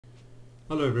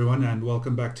Hello everyone and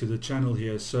welcome back to the channel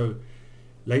here. So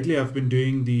lately I've been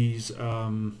doing these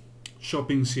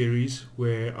shopping series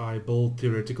where I build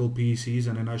theoretical PCs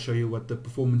and then I show you what the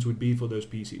performance would be for those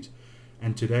PCs.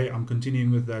 And today I'm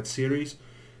continuing with that series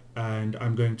and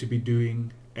I'm going to be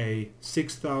doing a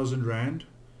 6,000 Rand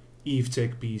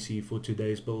Evetech PC for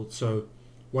today's build. So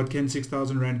what can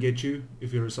 6,000 Rand get you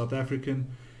if you're a South African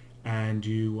and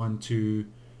you want to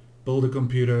build a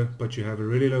computer but you have a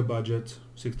really low budget?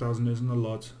 6,000 isn't a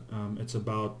lot. It's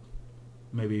about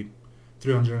maybe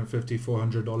 $350,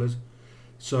 $400.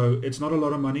 So it's not a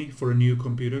lot of money for a new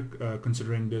computer,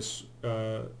 considering this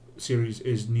series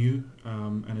is new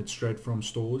and it's straight from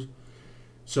stores.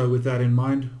 So with that in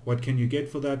mind, what can you get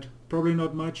for that? Probably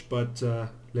not much, but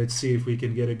let's see if we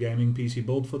can get a gaming PC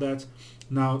built for that.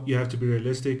 Now you have to be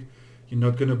realistic. You're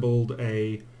not going to build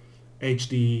a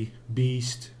HD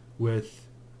beast with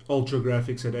ultra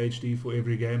graphics at HD for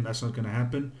every game. That's not going to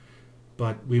happen,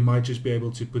 but we might just be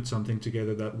able to put something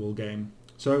together that will game.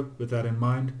 So with that in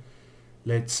mind,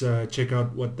 let's check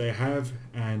out what they have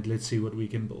and let's see what we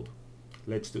can build.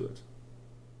 Let's do it.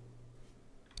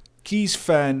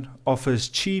 Keysfan offers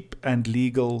cheap and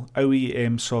legal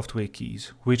OEM software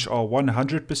keys, which are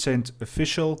 100%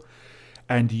 official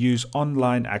and use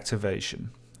online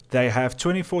activation. They have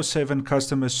 24/7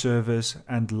 customer service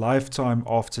and lifetime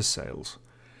after sales.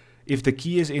 If the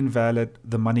key is invalid,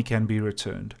 the money can be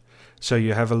returned. So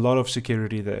you have a lot of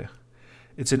security there.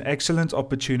 It's an excellent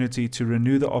opportunity to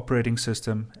renew the operating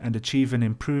system and achieve an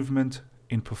improvement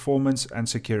in performance and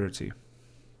security.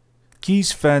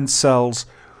 Keysfan sells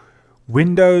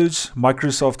Windows,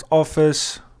 Microsoft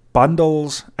Office,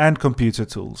 bundles, and computer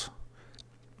tools.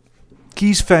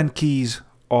 Keysfan keys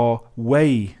are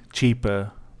way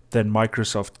cheaper than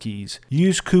Microsoft keys.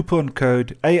 Use coupon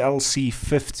code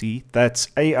ALC50, that's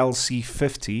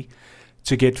ALC50,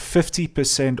 to get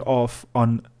 50% off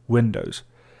on Windows.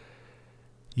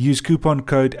 Use coupon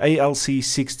code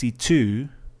ALC62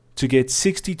 to get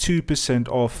 62%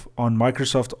 off on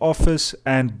Microsoft Office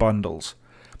and bundles.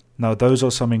 Now those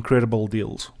are some incredible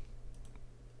deals.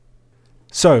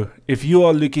 So if you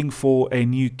are looking for a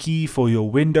new key for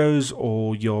your Windows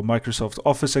or your Microsoft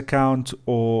Office account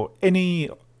or any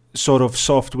sort of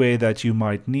software that you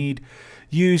might need,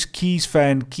 use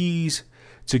Keysfan keys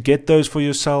to get those for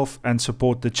yourself and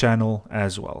support the channel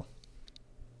as well.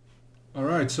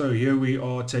 Alright, so here we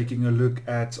are taking a look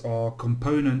at our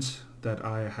components that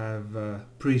I have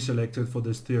pre-selected for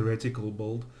this theoretical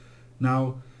build.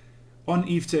 Now on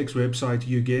Evetech's website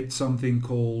you get something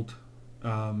called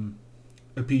a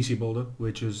PC builder,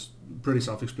 which is pretty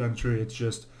self-explanatory. It's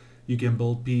just you can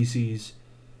build PCs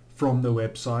from the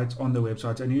website, on the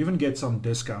website, and you even get some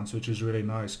discounts, which is really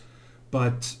nice.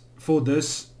 But for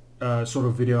this sort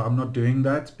of video I'm not doing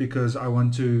that because I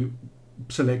want to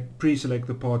pre-select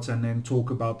the parts and then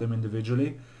talk about them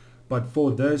individually. But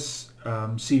for this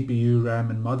CPU,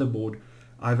 RAM and motherboard,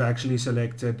 I've actually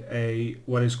selected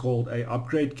what is called a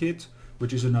upgrade kit,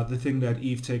 which is another thing that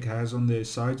Evetech has on their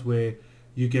site, where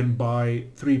you can buy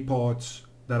 3 parts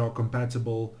that are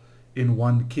compatible in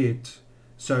one kit,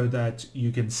 so that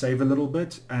you can save a little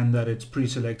bit and that it's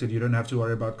pre-selected. You don't have to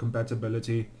worry about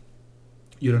compatibility.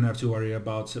 You don't have to worry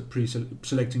about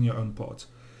selecting your own parts.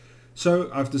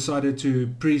 So I've decided to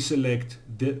pre-select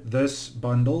this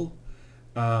bundle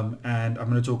and I'm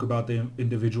going to talk about the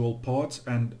individual parts,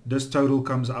 and this total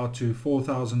comes out to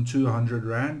 4,200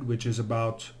 Rand, which is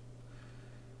about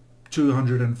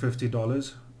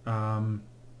 $250,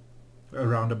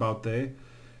 around about there.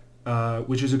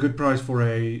 Which is a good price for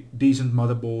a decent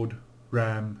motherboard,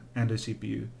 RAM and a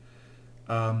CPU.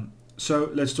 So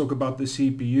let's talk about the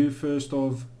CPU first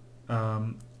off.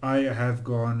 I have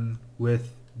gone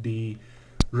with the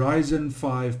Ryzen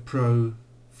 5 Pro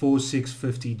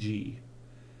 4650G.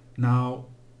 Now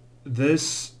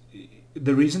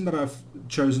the reason that I've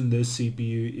chosen this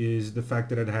CPU is the fact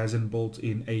that it has an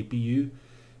built-in APU.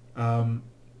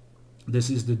 This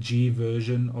is the G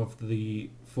version of the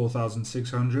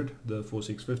 4600, the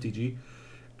 4650G,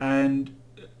 and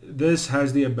this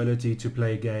has the ability to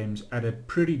play games at a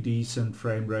pretty decent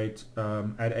frame rate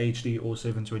at HD or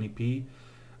 720p.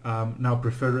 Now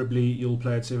preferably you'll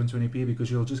play at 720p because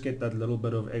you'll just get that little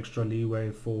bit of extra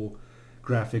leeway for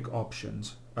graphic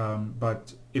options.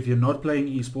 But if you're not playing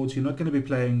esports, you're not going to be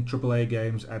playing AAA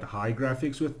games at high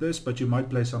graphics with this, but you might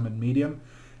play some at medium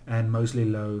and mostly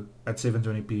low at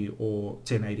 720p or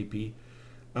 1080p.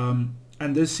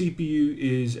 And this CPU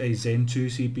is a Zen 2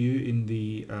 CPU in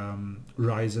the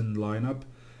Ryzen lineup.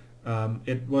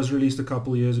 It was released a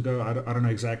couple years ago. I don't know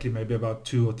exactly, maybe about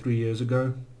 2 or 3 years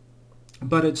ago.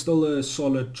 But it's still a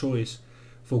solid choice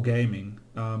for gaming,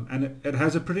 and it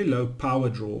has a pretty low power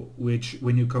draw, which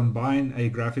when you combine a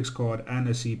graphics card and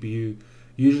a CPU,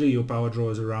 usually your power draw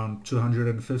is around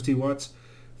 250 watts.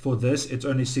 For this, it's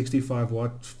only 65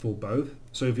 watts for both.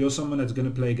 So if you're someone that's going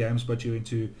to play games but you're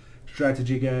into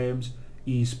strategy games,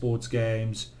 esports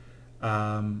games,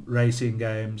 racing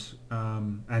games,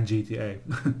 and GTA,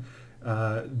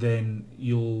 then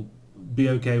you'll be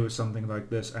okay with something like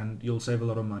this and you'll save a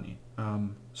lot of money.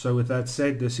 So with that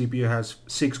said, the CPU has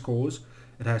 6 cores,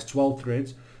 it has 12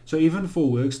 threads, so even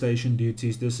for workstation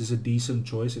duties this is a decent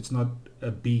choice. It's not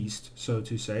a beast, so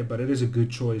to say, but it is a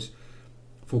good choice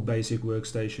for basic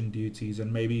workstation duties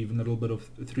and maybe even a little bit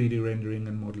of 3D rendering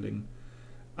and modeling.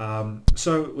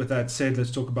 So with that said,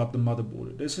 let's talk about the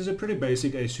motherboard. This is a pretty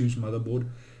basic ASUS motherboard,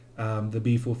 the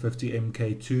B450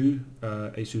 MK2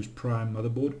 ASUS Prime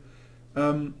motherboard,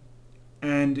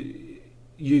 and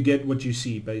you get what you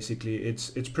see basically.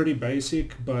 It's pretty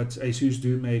basic, but ASUS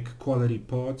do make quality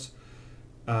parts,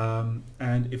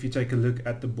 and if you take a look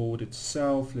at the board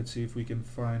itself, let's see if we can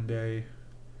find a...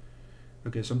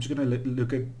 Okay, so I'm just going to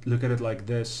look at it like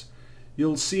this.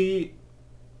 You'll see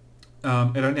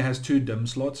it only has 2 DIMM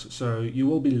slots, so you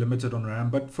will be limited on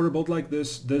RAM, but for a build like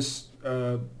this,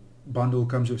 bundle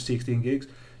comes with 16 gigs.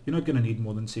 You're not going to need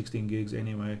more than 16 gigs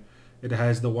anyway. It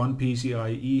has the 1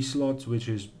 PCIe slot, which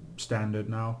is standard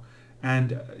now,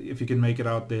 and if you can make it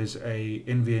out, there's a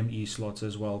NVMe slots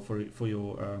as well for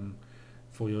your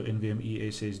NVMe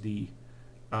SSD.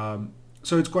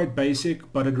 So it's quite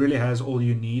basic, but it really has all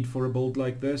you need for a build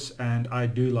like this, and I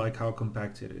do like how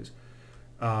compact it is.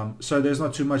 So there's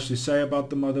not too much to say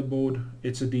about the motherboard.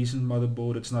 It's a decent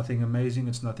motherboard. It's nothing amazing,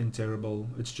 it's nothing terrible,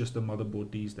 it's just a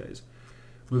motherboard these days.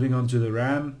 Moving on to the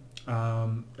RAM,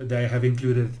 they have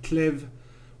included Clev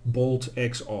Bolt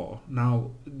XR. Now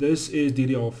this is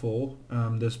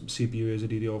DDR4, this CPU is a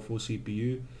DDR4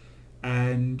 CPU,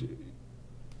 and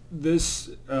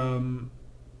this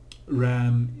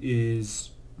RAM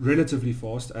is relatively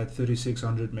fast at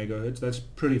 3600 megahertz. That's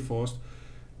pretty fast,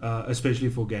 especially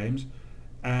for games,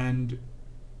 and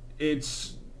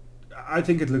I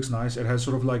think it looks nice. It has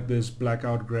sort of like this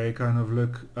blackout gray kind of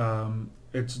look.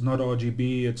 It's not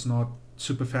RGB, it's not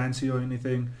super fancy or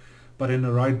anything, but in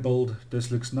the right build this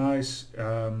looks nice,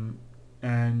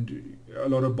 and a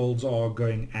lot of builds are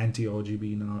going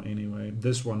anti-RGB now anyway.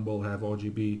 This one will have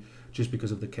RGB just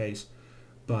because of the case,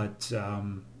 but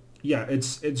yeah,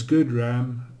 it's good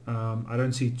RAM. I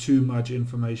don't see too much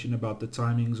information about the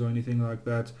timings or anything like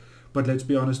that, but let's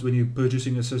be honest, when you're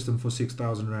purchasing a system for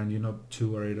 6,000 Rand, you're not too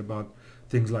worried about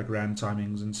things like RAM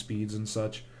timings and speeds and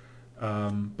such.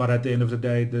 But at the end of the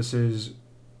day, this is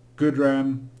good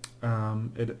RAM.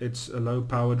 It's a low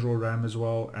power draw RAM as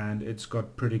well, and it's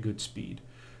got pretty good speed,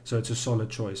 so it's a solid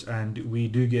choice, and we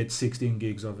do get 16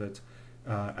 gigs of it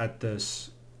at this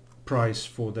price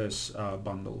for this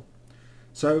bundle.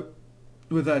 So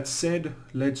with that said,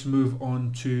 let's move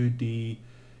on to the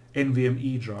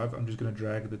NVMe drive. I'm just going to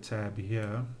drag the tab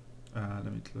here.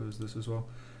 Let me close this as well,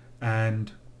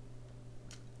 and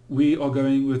we are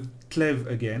going with Clev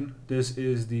again. This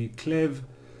is the Clev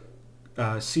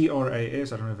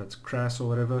CRAS, I don't know if it's CRAS or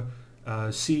whatever,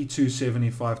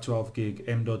 C270 512 gig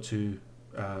M.2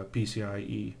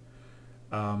 PCIe.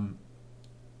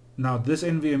 Now this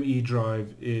NVMe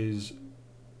drive is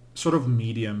sort of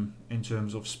medium in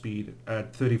terms of speed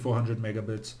at 3400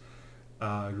 megabits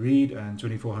read and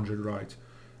 2400 write.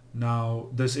 Now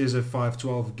this is a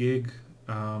 512 gig,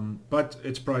 but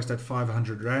it's priced at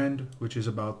 500 Rand, which is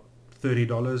about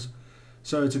 $30,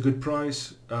 so it's a good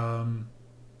price.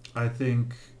 I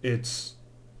think it's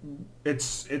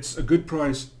a good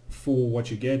price for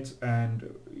what you get,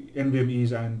 and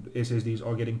NVMe's and SSDs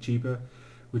are getting cheaper,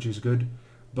 which is good.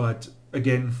 But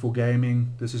again, for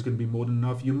gaming, this is going to be more than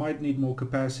enough. You might need more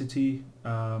capacity,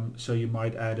 so you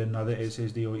might add another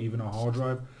SSD or even a hard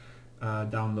drive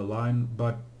down the line.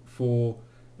 But for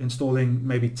installing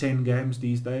maybe 10 games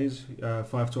these days,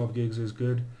 512 gigs is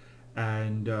good,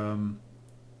 and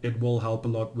it will help a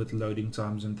lot with loading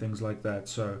times and things like that.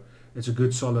 So it's a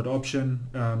good solid option.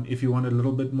 If you want a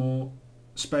little bit more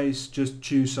space, just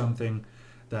choose something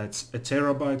that's a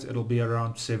terabyte. It'll be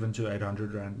around 700 to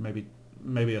 800 Rand, maybe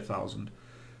 1,000.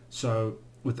 So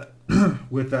with that,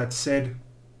 with that said,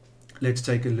 let's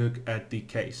take a look at the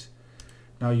case.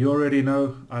 Now you already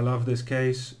know I love this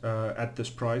case at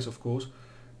this price, of course.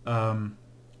 I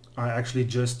actually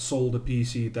just sold a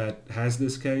PC that has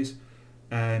this case,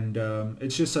 and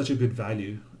it's just such a good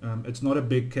value. It's not a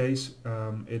big case.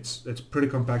 It's pretty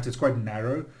compact. It's quite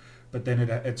narrow, but then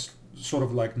it's sort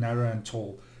of like narrow and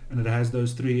tall, and it has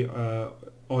those 3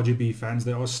 RGB fans.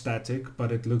 They are static,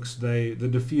 but it looks, the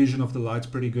diffusion of the light's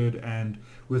pretty good, and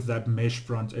with that mesh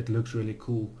front it looks really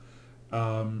cool.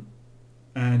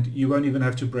 And you won't even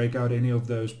have to break out any of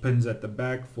those pins at the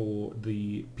back for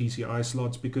the PCI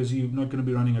slots, because you're not going to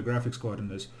be running a graphics card in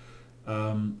this.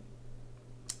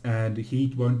 And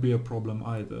heat won't be a problem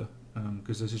either,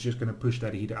 because this is just going to push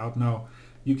that heat out. Now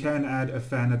you can add a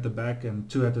fan at the back and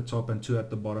 2 at the top and 2 at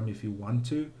the bottom if you want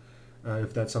to.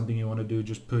 If that's something you want to do,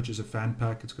 just purchase a fan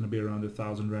pack. It's going to be around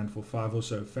 £1,000 for 5 or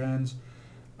so fans,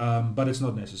 but it's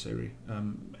not necessary.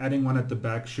 Adding one at the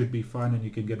back should be fine, and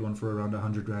you can get one for around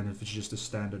 £100 if it's just a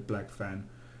standard black fan,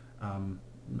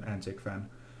 Antec fan.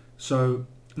 So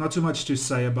not too much to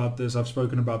say about this. I've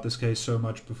spoken about this case so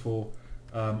much before.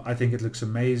 I think it looks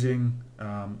amazing.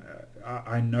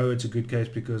 I know it's a good case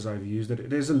because I've used it.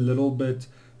 It is a little bit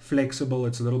flexible.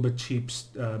 It's a little bit cheap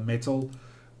metal,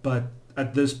 but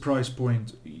at this price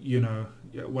point, you know,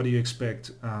 what do you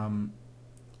expect?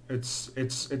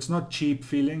 It's not cheap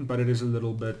feeling, but it is a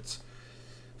little bit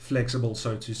flexible,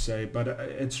 so to say. But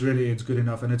it's good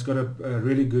enough, and it's got a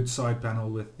really good side panel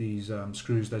with these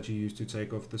screws that you use to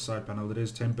take off the side panel. It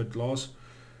is tempered glass,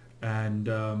 and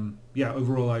yeah,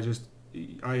 overall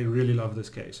I really love this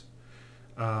case.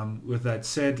 With that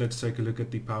said, let's take a look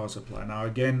at the power supply. Now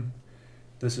again,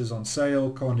 this is on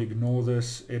sale, can't ignore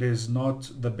this. It is not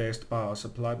the best power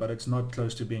supply, but it's not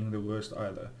close to being the worst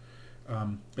either.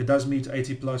 It does meet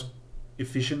 80 plus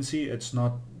efficiency. It's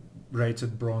not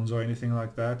rated bronze or anything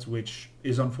like that, which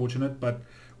is unfortunate, but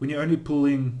when you're only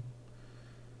pulling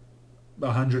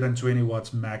 120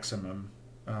 watts maximum,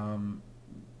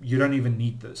 you don't even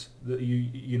need this.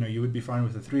 You know, you would be fine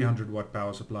with a 300 watt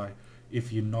power supply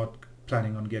if you're not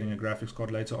planning on getting a graphics card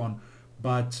later on.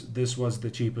 But this was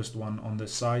the cheapest one on the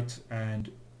site,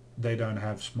 and they don't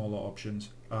have smaller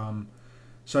options.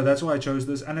 So that's why I chose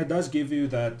this, and it does give you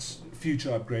that future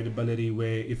upgradability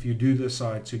where if you do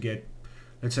decide to get,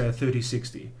 let's say, a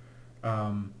 3060,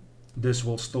 this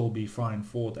will still be fine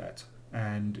for that,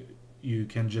 and you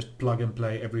can just plug and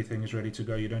play. Everything is ready to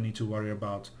go. You don't need to worry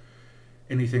about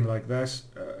anything like this,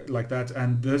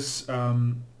 And this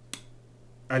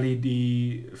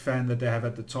LED fan that they have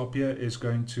at the top here is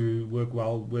going to work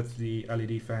well with the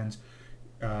LED fans,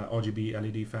 RGB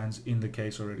LED fans in the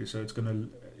case already. So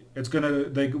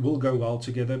they will go well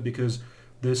together, because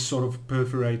this sort of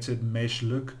perforated mesh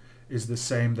look is the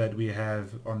same that we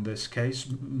have on this case,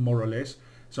 more or less.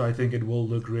 So I think it will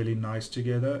look really nice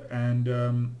together,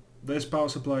 and this power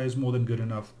supply is more than good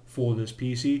enough for this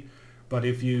PC. But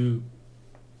if you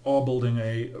are building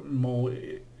a more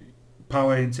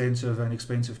power intensive and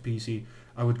expensive PC,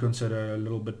 I would consider a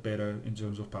little bit better in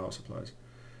terms of power supplies.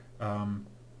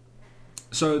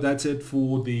 So that's it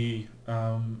for the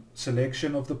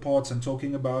selection of the parts and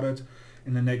talking about it.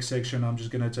 In the next section, I'm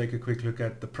just going to take a quick look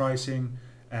at the pricing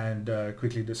and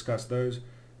quickly discuss those.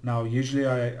 Now usually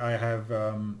I have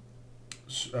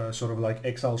sort of like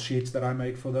Excel sheets that I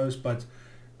make for those, but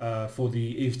for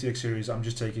the Evetech series, I'm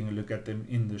just taking a look at them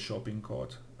in the shopping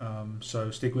cart. So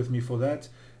stick with me for that,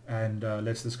 and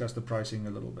let's discuss the pricing a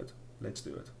little bit. Let's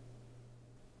do it.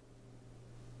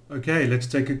 Okay, let's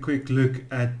take a quick look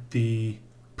at the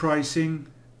pricing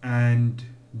and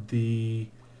the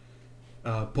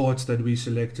parts that we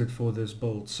selected for this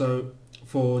build. So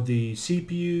for the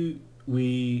CPU,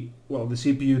 the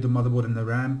CPU, the motherboard and the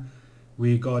RAM,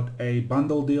 we got a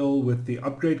bundle deal with the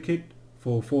upgrade kit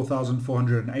for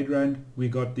 4,408 Rand. We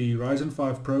got the Ryzen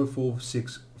 5 Pro for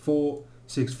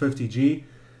 650G,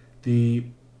 the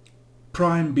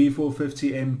Prime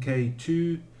B450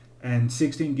 MK2, and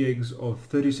 16 gigs of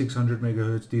 3600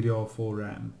 MHz DDR4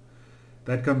 RAM.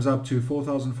 That comes up to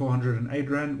 4,408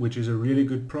 Rand, which is a really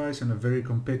good price and a very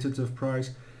competitive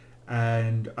price,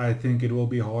 and I think it will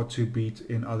be hard to beat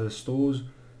in other stores.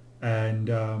 And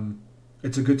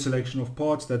it's a good selection of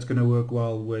parts that's going to work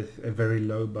well with a very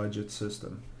low budget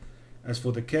system. As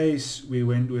for the case, we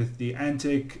went with the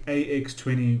Antec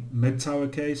AX20 mid-tower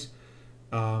case.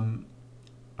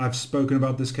 I've spoken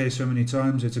about this case so many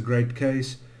times. It's a great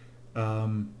case.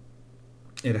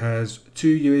 It has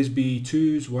 2 USB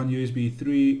 2s, 1 USB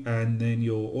 3, and then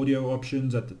your audio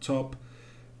options at the top.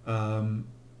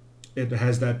 It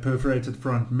has that perforated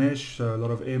front mesh, so a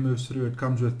lot of air moves through. It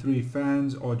comes with 3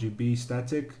 fans, RGB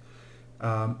static.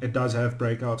 It does have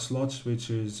breakout slots,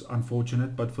 which is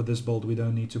unfortunate, but for this build we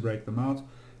don't need to break them out.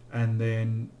 And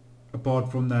then apart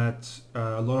from that,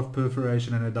 a lot of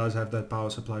perforation, and it does have that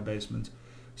power supply basement.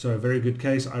 So a very good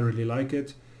case. I really like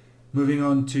it. Moving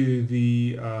on to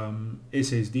the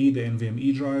SSD, the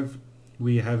NVMe drive,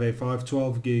 we have a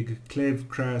 512 gig Clev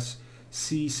Cras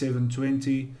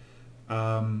C720.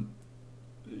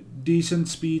 decent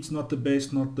speeds, not the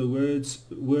best, not the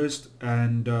worst,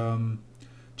 and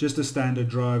just a standard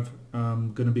drive.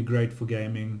 Gonna be great for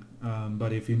gaming,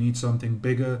 but if you need something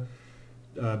bigger,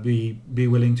 be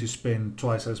willing to spend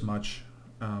twice as much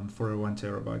for a 1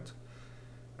 terabyte.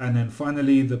 And then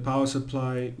finally, the power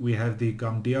supply, we have the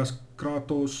Gamdias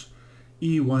Kratos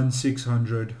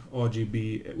E1600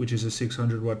 RGB, which is a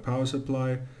 600 watt power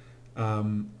supply.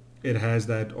 It has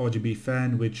that RGB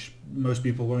fan, which most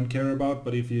people won't care about,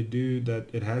 but if you do, that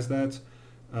it has that,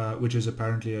 which is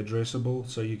apparently addressable,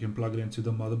 so you can plug it into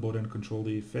the motherboard and control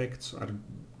the effects. I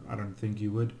don't think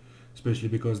you would, especially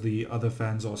because the other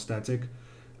fans are static.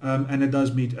 And it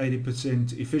does meet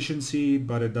 80% efficiency,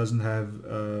 but it doesn't have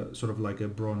sort of like a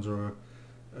bronze or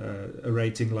a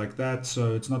rating like that,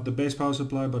 so it's not the best power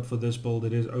supply, but for this build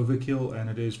it is overkill and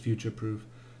it is future proof,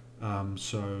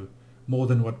 so more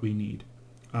than what we need.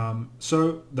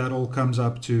 So that all comes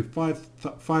up to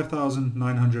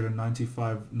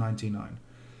 5,995.99,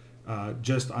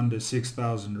 just under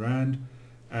 6,000 Rand.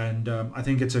 And I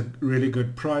think it's a really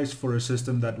good price for a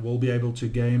system that will be able to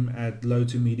game at low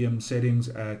to medium settings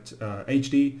at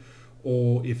HD,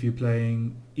 or if you're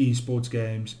playing esports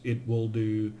games, it will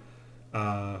do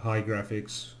high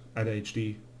graphics at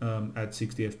HD at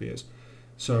 60 FPS.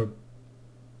 So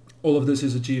all of this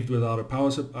is achieved without a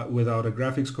without a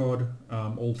graphics card,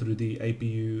 all through the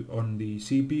APU on the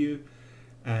CPU,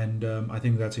 and I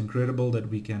think that's incredible that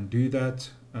we can do that,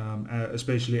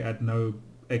 especially at no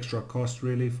extra cost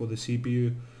really for the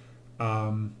CPU,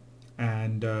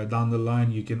 and down the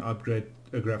line you can upgrade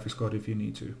a graphics card if you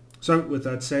need to. So with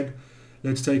that said,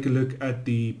 let's take a look at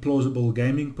the plausible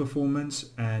gaming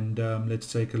performance, and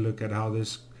let's take a look at how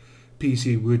this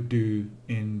PC would do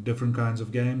in different kinds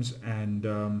of games, and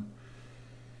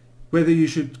whether you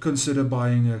should consider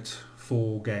buying it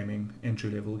for gaming,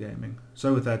 entry-level gaming.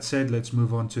 So with that said, let's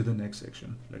move on to the next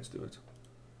section. Let's do it.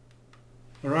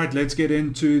 Alright, let's get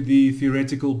into the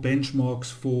theoretical benchmarks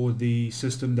for the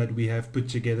system that we have put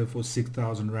together for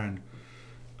 6,000 Rand.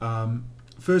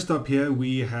 First up here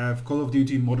we have Call of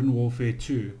Duty Modern Warfare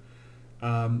 2.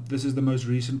 This is the most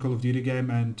recent Call of Duty game,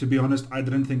 and to be honest, I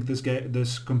didn't think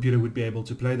this computer would be able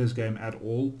to play this game at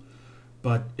all.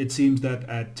 But it seems that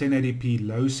at 1080p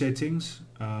low settings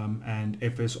and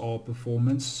FSR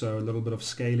performance, so a little bit of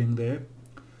scaling there,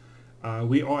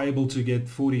 we are able to get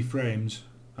 40 frames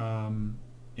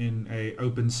in a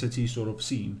open city sort of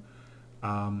scene.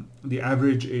 The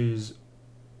average is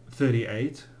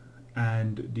 38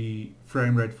 and the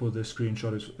frame rate for the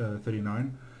screenshot is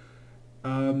 39.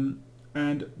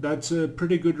 And that's a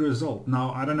pretty good result.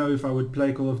 Now, I don't know if I would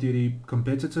play Call of Duty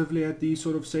competitively at these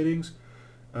sort of settings,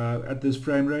 at this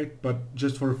frame rate, but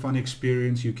just for a fun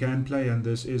experience you can play, and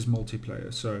this is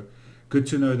multiplayer, so good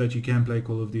to know that you can play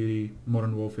Call of Duty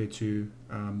Modern Warfare 2,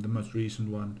 the most recent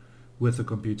one, with a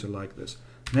computer like this.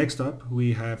 Next up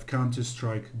we have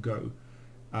Counter-Strike Go.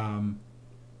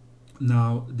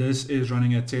 Now this is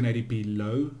running at 1080p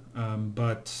low,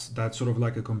 but that's sort of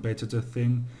like a competitor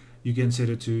thing. You can set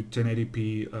it to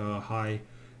 1080p high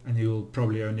and you'll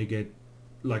probably only get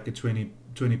like a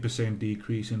 20%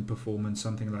 decrease in performance,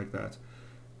 something like that.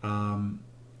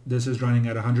 This is running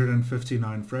at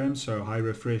 159 frames, so high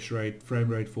refresh rate, frame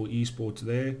rate for esports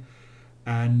there.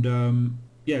 And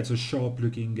yeah, it's a sharp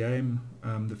looking game.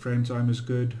 The frame time is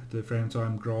good. The frame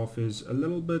time graph is a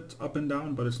little bit up and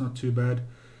down, but it's not too bad.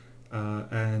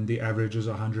 And the average is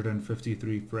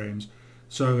 153 frames.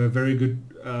 So a very good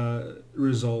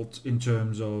result in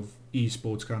terms of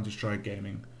esports Counter-Strike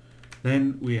gaming.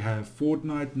 Then we have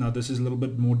Fortnite. Now this is a little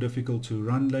bit more difficult to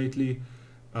run lately.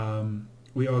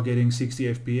 We are getting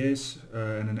 60 FPS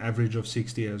and an average of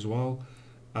 60 as well.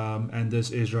 And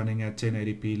this is running at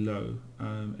 1080p low.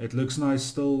 It looks nice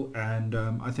still, and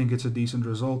I think it's a decent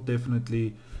result.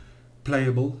 Definitely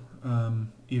playable,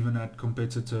 even at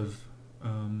competitive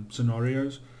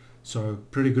scenarios. So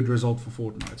pretty good result for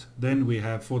Fortnite. Then we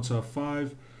have Forza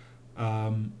 5,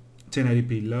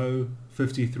 1080p low,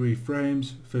 53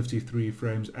 frames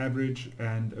average,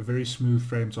 and a very smooth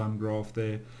frame time graph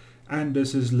there. And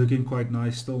this is looking quite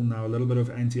nice still. Now a little bit of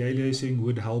anti-aliasing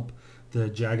would help the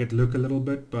jagged look a little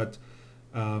bit, but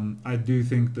I do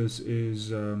think this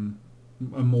is a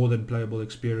more than playable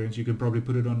experience. You can probably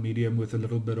put it on medium with a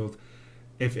little bit of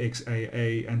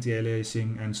FXAA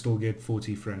anti-aliasing and still get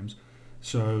 40 frames.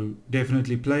 So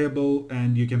definitely playable,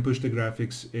 and you can push the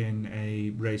graphics in a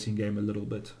racing game a little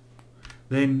bit.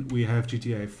 Then we have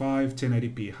GTA 5,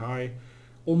 1080p high,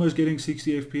 almost getting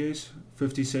 60 FPS,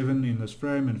 57 in this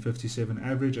frame and 57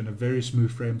 average, and a very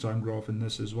smooth frame time graph in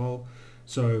this as well.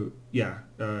 So yeah,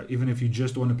 even if you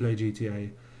just want to play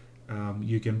GTA,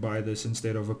 you can buy this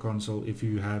instead of a console if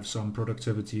you have some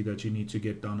productivity that you need to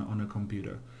get done on a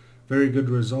computer. Very good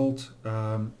result.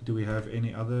 Do we have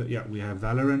any other? Yeah, we have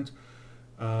Valorant.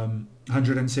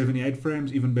 178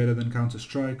 frames, even better than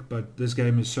Counter-Strike, but this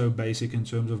game is so basic in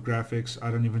terms of graphics,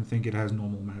 I don't even think it has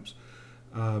normal maps.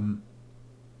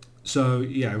 So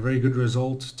yeah, very good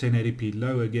result. 1080p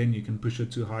low, again, you can push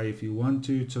it too high if you want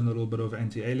to, turn a little bit of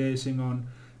anti-aliasing on,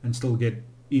 and still get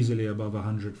easily above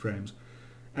 100 frames.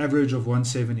 Average of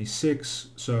 176,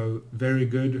 so very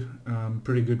good,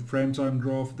 pretty good frame time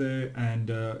graph there,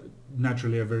 and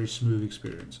naturally a very smooth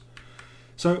experience.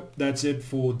 So that's it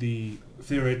for the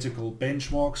theoretical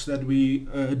benchmarks that we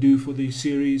do for the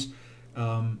series.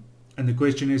 And the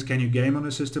question is, can you game on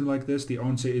a system like this? The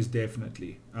answer is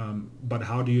definitely. But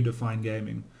how do you define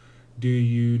gaming? Do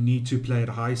you need to play at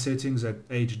high settings at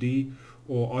HD,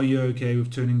 or are you okay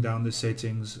with turning down the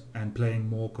settings and playing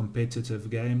more competitive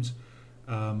games?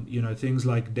 You know, things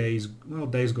like Days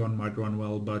Gone might run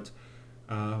well, but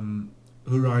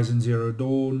Horizon Zero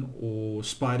Dawn or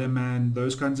Spider-Man,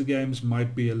 those kinds of games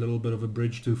might be a little bit of a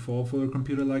bridge too far for a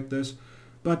computer like this.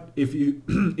 But if you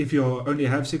if you only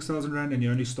have 6,000 Rand and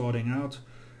you're only starting out,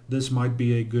 this might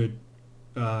be a good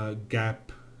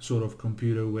gap sort of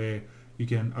computer where you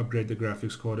can upgrade the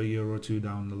graphics card a year or two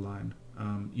down the line.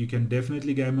 You can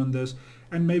definitely game on this,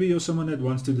 and maybe you're someone that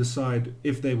wants to decide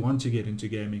if they want to get into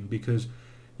gaming, because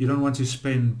you don't want to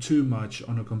spend too much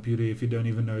on a computer if you don't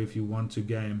even know if you want to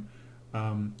game,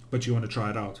 but you want to try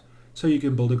it out. So you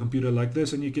can build a computer like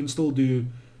this, and you can still do,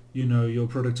 you know, your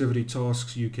productivity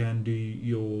tasks. You can do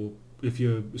your, if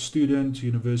you're a student,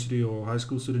 university or high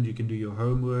school student, you can do your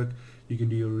homework, you can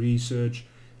do your research.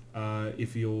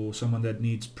 If you're someone that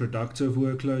needs productive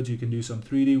workloads, you can do some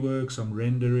 3D work, some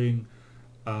rendering,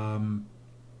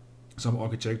 some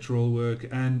architectural work.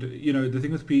 And you know, the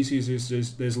thing with PCs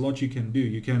is there's a lot you can do.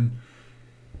 You can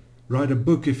write a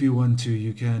book if you want to,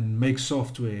 you can make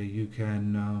software, you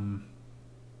can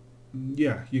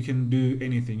yeah, you can do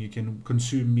anything. You can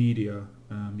consume media,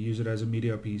 use it as a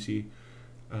media PC,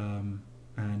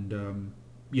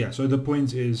 yeah, so the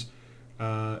point is,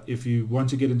 if you want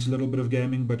to get into a little bit of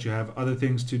gaming but you have other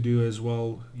things to do as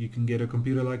well, you can get a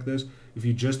computer like this. If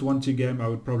you just want to game, I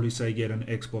would probably say get an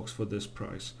Xbox for this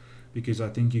price, because I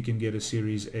think you can get a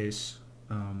Series S.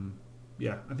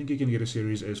 Yeah, I think you can get a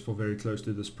Series S for very close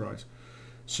to this price.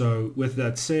 So with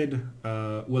that said,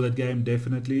 will it game?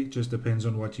 Definitely. Just depends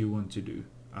on what you want to do.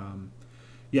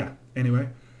 Yeah, anyway,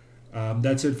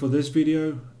 that's it for this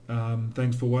video.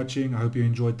 Thanks for watching. I hope you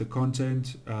enjoyed the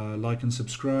content. Like and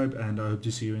subscribe, and I hope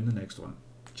to see you in the next one.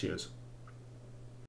 Cheers.